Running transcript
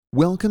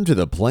Welcome to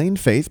the Plain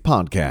Faith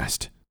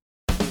Podcast.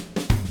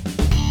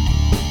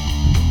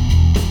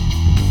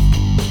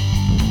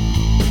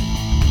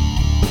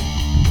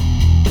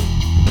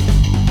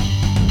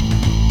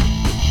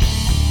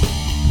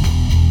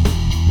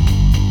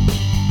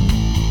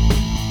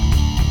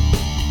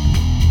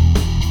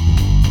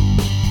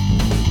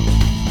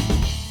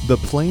 The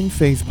Plain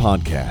Faith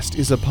Podcast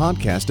is a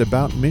podcast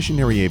about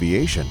missionary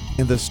aviation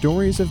and the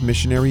stories of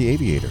missionary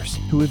aviators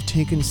who have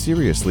taken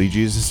seriously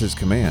Jesus'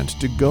 command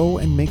to go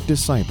and make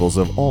disciples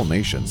of all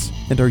nations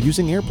and are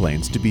using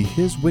airplanes to be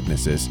His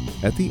witnesses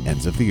at the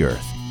ends of the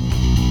earth.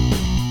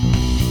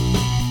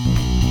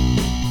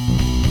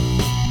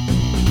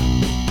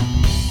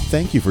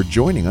 Thank you for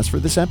joining us for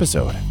this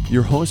episode.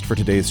 Your host for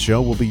today's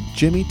show will be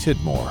Jimmy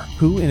Tidmore,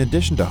 who, in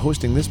addition to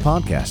hosting this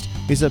podcast,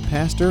 is a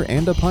pastor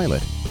and a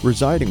pilot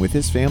residing with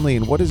his family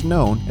in what is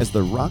known as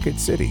the Rocket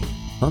City,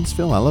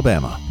 Huntsville,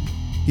 Alabama.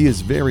 He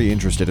is very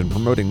interested in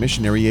promoting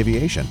missionary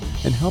aviation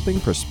and helping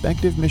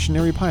prospective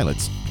missionary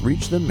pilots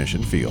reach the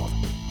mission field.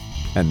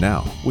 And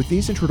now, with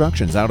these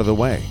introductions out of the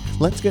way,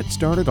 let's get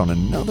started on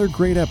another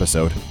great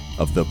episode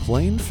of the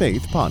Plain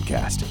Faith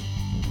Podcast.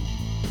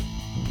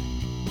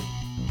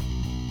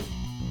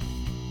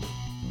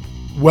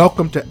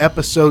 Welcome to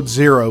episode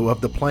 0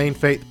 of the Plain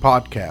Faith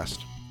Podcast.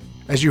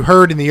 As you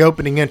heard in the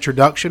opening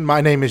introduction,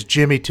 my name is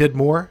Jimmy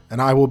Tidmore, and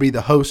I will be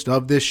the host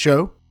of this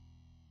show.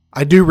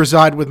 I do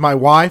reside with my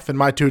wife and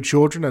my 2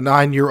 children, a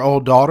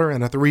 9-year-old daughter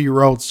and a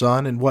 3-year-old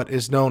son in what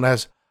is known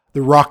as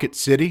the Rocket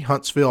City,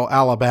 Huntsville,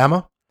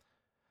 Alabama.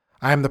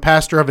 I am the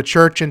pastor of a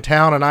church in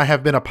town, and I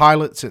have been a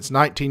pilot since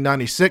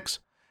 1996,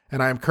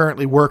 and I am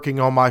currently working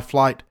on my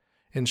flight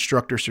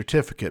instructor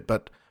certificate.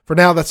 But for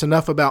now, that's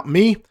enough about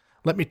me.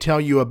 Let me tell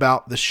you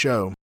about the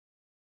show.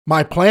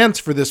 My plans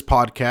for this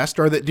podcast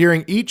are that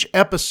during each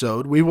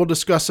episode, we will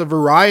discuss a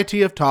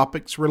variety of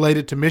topics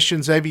related to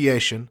missions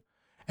aviation,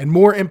 and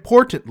more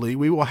importantly,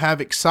 we will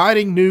have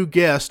exciting new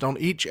guests on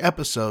each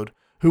episode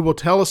who will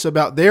tell us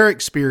about their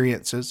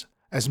experiences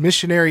as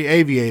missionary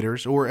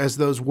aviators or as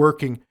those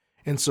working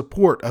in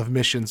support of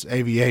missions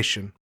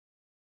aviation.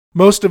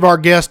 Most of our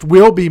guests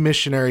will be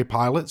missionary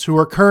pilots who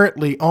are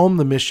currently on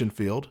the mission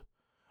field.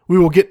 We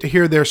will get to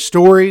hear their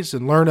stories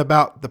and learn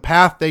about the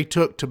path they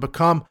took to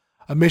become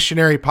a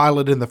missionary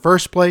pilot in the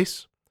first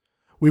place.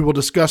 We will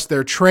discuss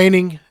their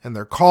training and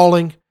their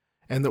calling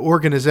and the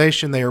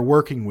organization they are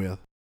working with.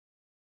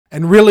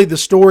 And really, the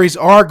stories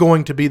are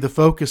going to be the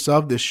focus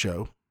of this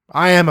show.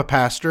 I am a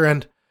pastor,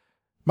 and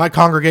my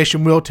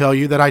congregation will tell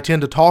you that I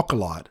tend to talk a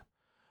lot.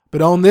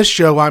 But on this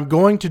show, I'm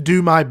going to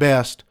do my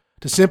best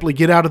to simply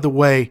get out of the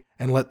way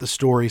and let the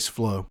stories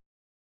flow.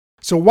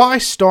 So why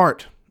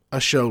start a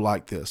show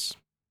like this?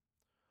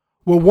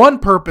 Well, one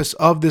purpose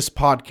of this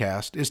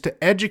podcast is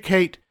to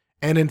educate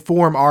and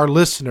inform our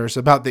listeners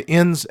about the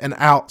ins and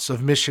outs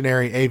of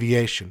missionary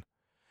aviation,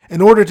 in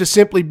order to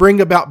simply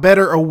bring about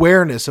better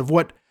awareness of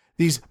what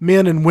these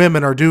men and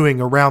women are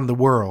doing around the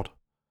world.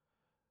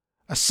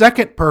 A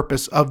second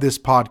purpose of this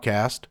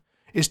podcast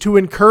is to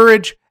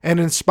encourage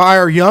and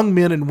inspire young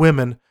men and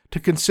women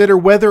to consider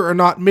whether or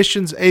not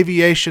missions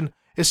aviation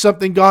is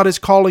something God is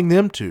calling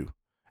them to,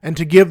 and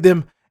to give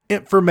them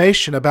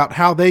information about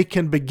how they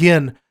can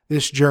begin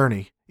this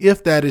journey,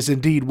 if that is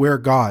indeed where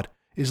God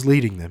is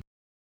leading them.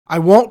 I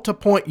want to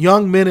point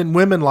young men and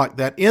women like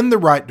that in the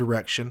right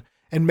direction,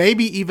 and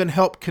maybe even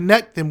help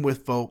connect them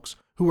with folks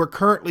who are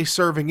currently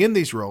serving in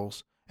these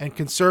roles and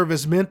can serve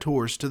as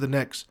mentors to the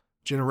next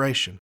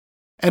generation.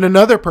 And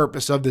another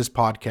purpose of this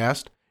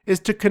podcast is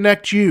to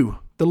connect you,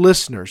 the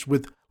listeners,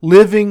 with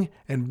living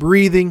and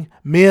breathing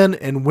men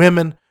and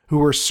women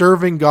who are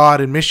serving God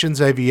in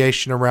missions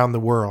aviation around the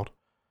world.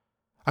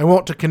 I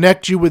want to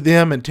connect you with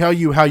them and tell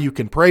you how you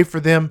can pray for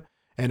them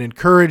and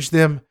encourage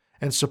them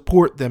and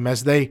support them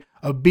as they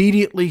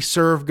obediently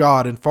serve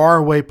God in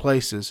faraway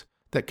places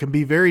that can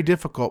be very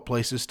difficult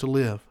places to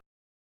live.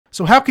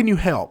 So how can you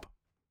help?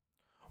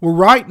 Well,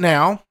 right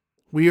now,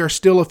 we are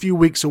still a few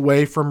weeks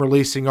away from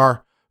releasing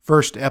our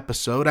first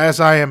episode. As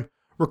I am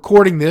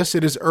recording this,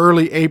 it is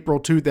early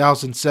April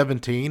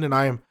 2017, and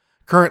I am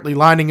currently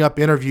lining up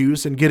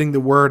interviews and getting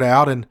the word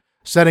out and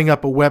setting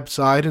up a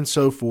website and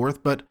so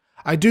forth, but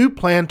I do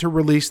plan to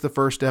release the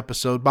first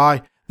episode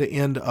by the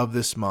end of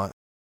this month.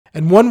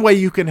 And one way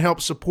you can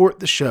help support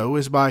the show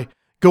is by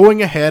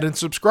going ahead and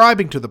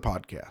subscribing to the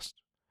podcast.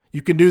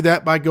 You can do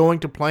that by going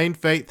to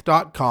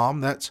plainfaith.com,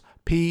 that's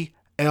Plane,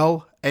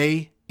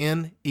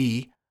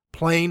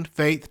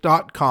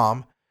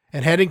 plainfaith.com,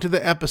 and heading to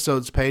the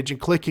episodes page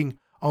and clicking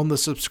on the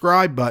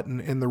subscribe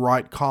button in the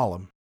right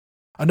column.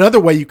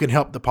 Another way you can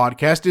help the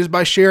podcast is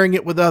by sharing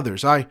it with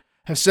others. I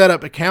have set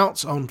up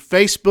accounts on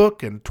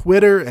Facebook and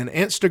Twitter and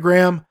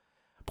Instagram.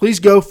 Please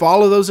go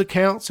follow those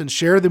accounts and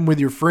share them with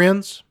your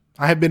friends.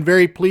 I have been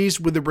very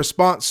pleased with the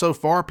response so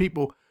far.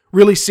 People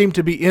really seem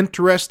to be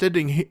interested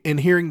in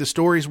hearing the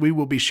stories we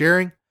will be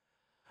sharing.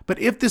 But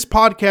if this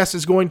podcast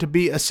is going to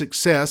be a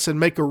success and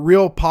make a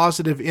real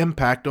positive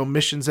impact on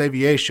missions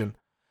aviation,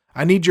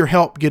 I need your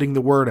help getting the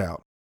word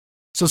out.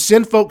 So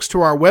send folks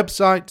to our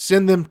website,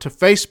 send them to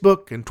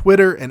Facebook and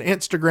Twitter and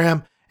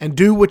Instagram, and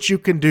do what you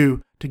can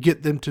do to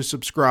get them to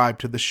subscribe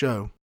to the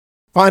show.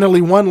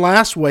 Finally, one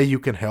last way you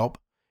can help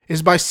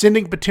is by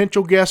sending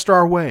potential guests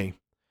our way.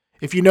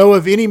 If you know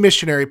of any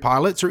missionary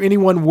pilots or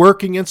anyone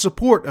working in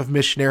support of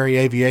missionary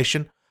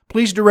aviation,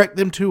 please direct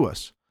them to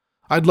us.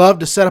 I'd love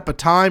to set up a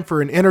time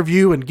for an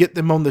interview and get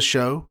them on the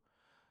show.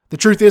 The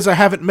truth is, I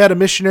haven't met a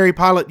missionary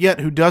pilot yet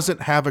who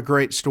doesn't have a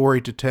great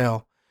story to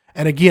tell.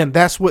 And again,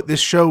 that's what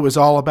this show is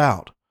all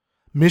about.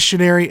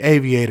 Missionary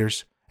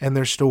aviators and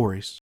their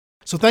stories.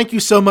 So thank you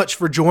so much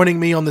for joining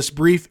me on this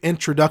brief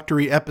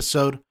introductory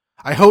episode.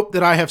 I hope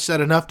that I have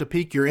said enough to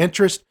pique your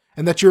interest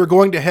and that you are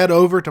going to head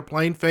over to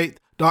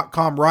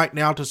plainfaith.com right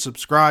now to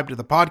subscribe to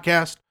the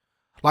podcast.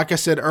 Like I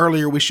said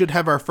earlier, we should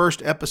have our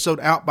first episode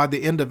out by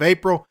the end of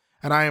April,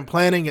 and I am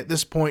planning at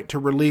this point to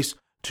release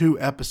 2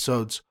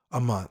 episodes a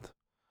month.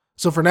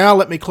 So for now,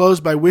 let me close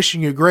by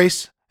wishing you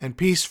grace and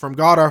peace from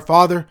God our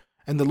Father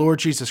and the Lord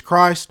Jesus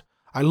Christ.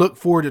 I look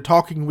forward to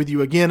talking with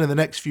you again in the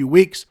next few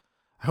weeks.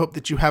 I hope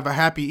that you have a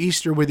happy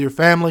Easter with your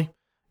family.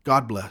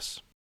 God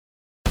bless.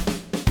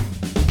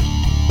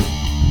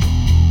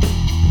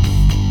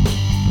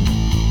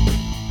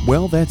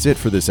 Well, that's it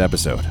for this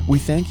episode. We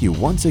thank you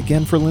once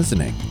again for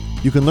listening.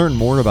 You can learn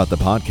more about the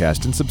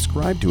podcast and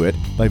subscribe to it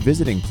by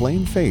visiting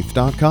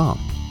plainfaith.com.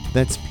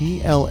 That's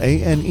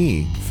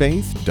Plane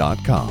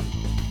faith.com.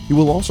 You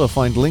will also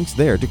find links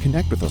there to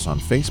connect with us on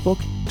Facebook,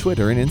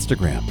 Twitter, and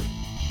Instagram.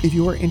 If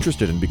you are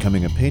interested in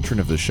becoming a patron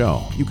of the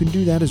show, you can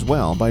do that as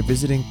well by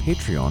visiting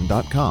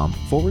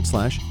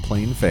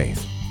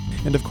patreon.com/plainfaith.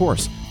 And of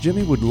course,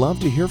 Jimmy would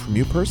love to hear from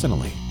you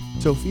personally.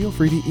 So feel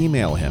free to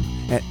email him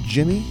at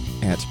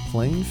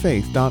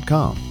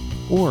jimmy@plainfaith.com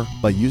or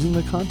by using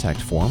the contact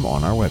form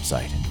on our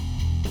website.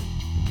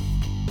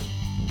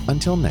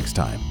 Until next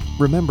time,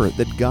 remember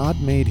that God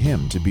made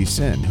him to be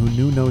sin who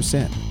knew no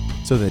sin,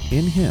 so that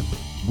in him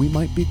we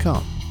might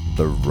become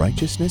the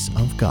righteousness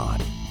of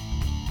God.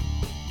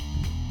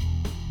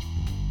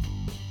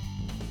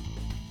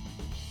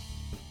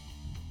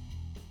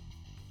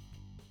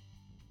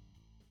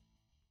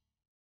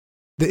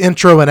 The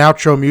intro and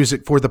outro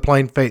music for the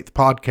Plain Faith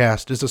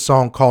podcast is a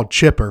song called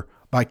Chipper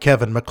by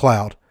Kevin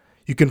MacLeod.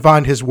 You can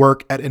find his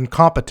work at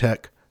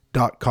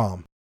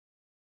incompetech.com.